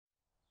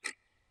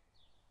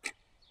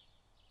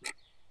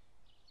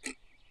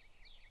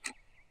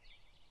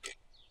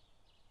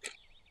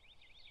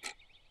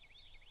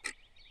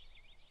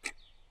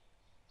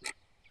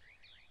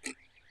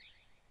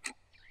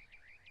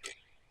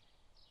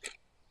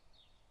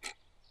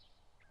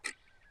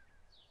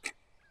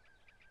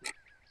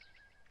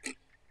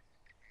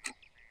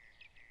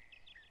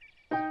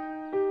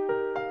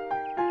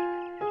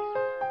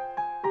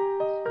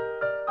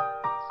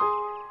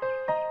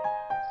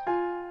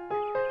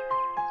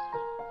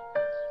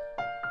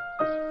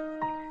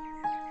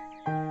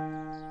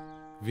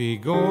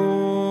Vi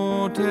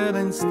går til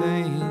den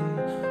stein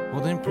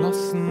og den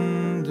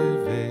plassen du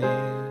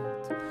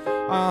vet.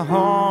 Jeg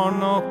har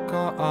noe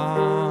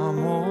jeg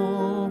må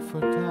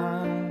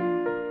fortelle.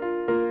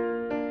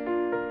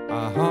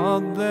 Jeg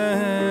hadde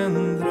en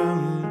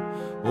drøm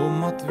om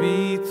at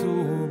vi to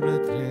ble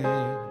tre,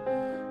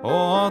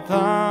 og at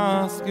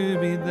jeg skulle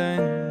bli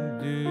den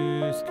du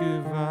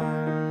skulle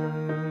være.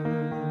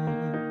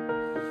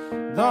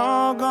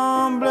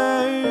 Dagene ble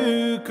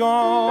uka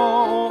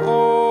og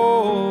år.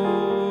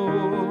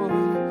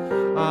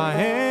 Jeg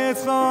er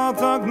så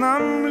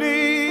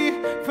takknemlig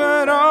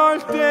for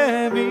alt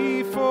det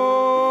vi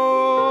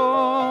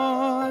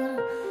får.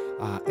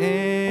 Jeg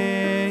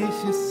er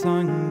ikke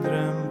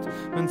sanndrømt,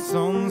 men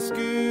sånn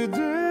skulle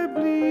det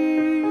bli.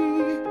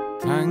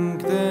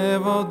 Tenk det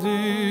var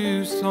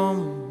du som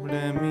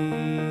ble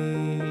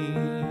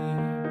min.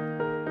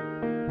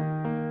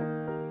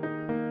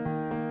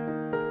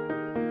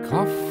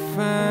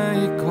 Kaffe i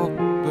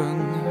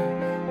koppen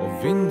og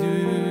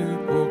vindu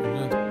på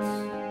gløtt.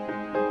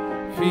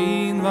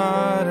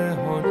 Finværet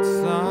holdt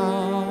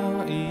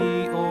seg i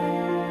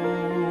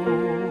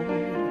år.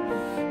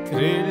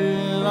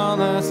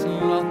 Trillende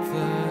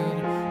latter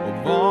og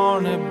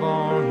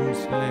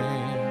barnebarns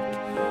lek.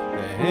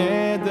 Det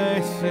er det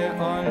ikke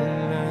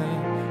alle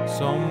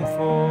som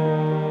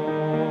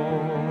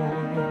får.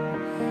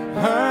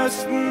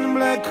 Høsten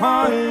ble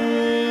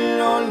kald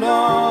og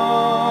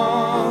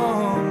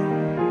lang,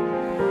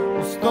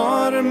 og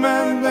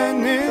stormen den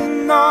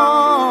nynna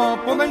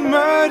på den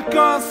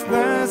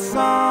mørkaste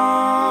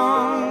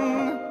sang.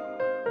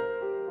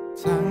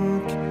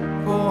 Tenk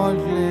på all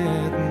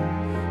gleden,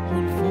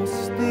 hold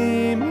fast i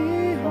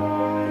min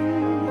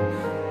hånd.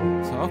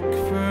 Takk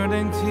for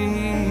den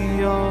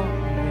tida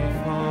vi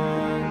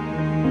fant.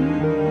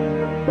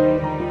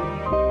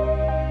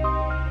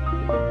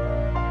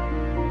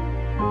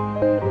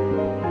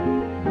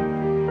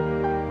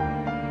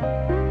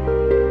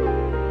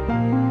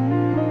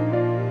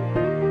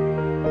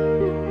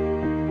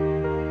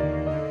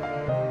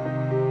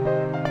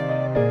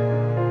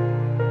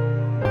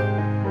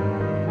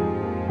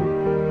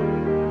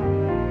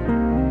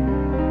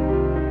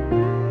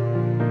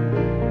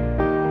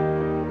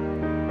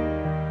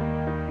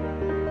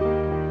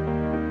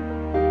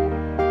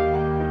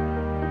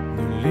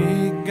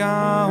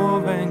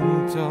 Og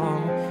venter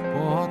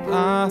på at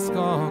jeg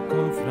skal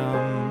komme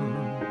frem.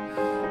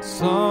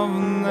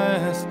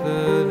 Savnet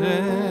større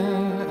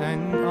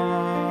enn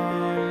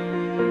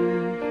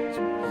alt.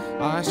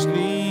 Jeg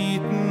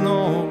sliten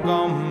og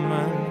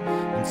gammel,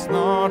 men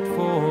snart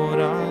får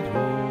jeg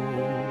ro.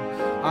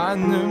 Jeg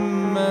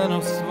nummer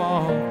og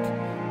svak,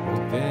 og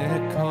det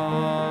er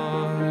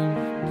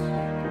kaldt.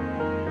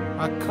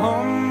 Jeg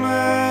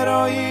kommer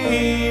og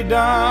gir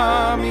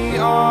deg min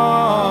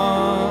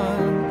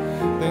arm.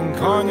 Den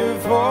kan du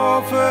få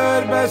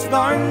for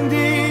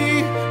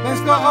bestandig, den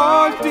skal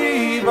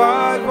alltid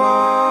være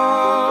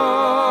varm.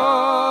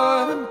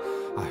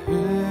 Jeg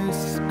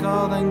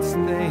husker den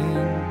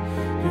stein,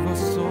 du var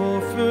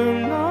så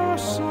full av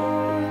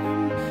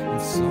sjarm. En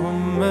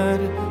sommer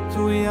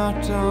to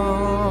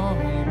hjerter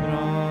i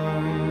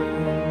brann.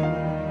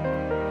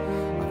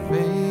 Jeg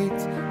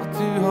vet at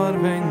du har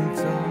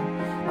ventet,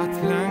 jeg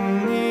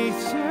trenger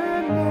ikke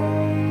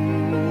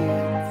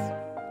leit.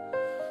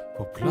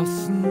 På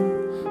plassen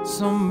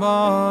som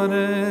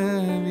bare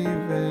vi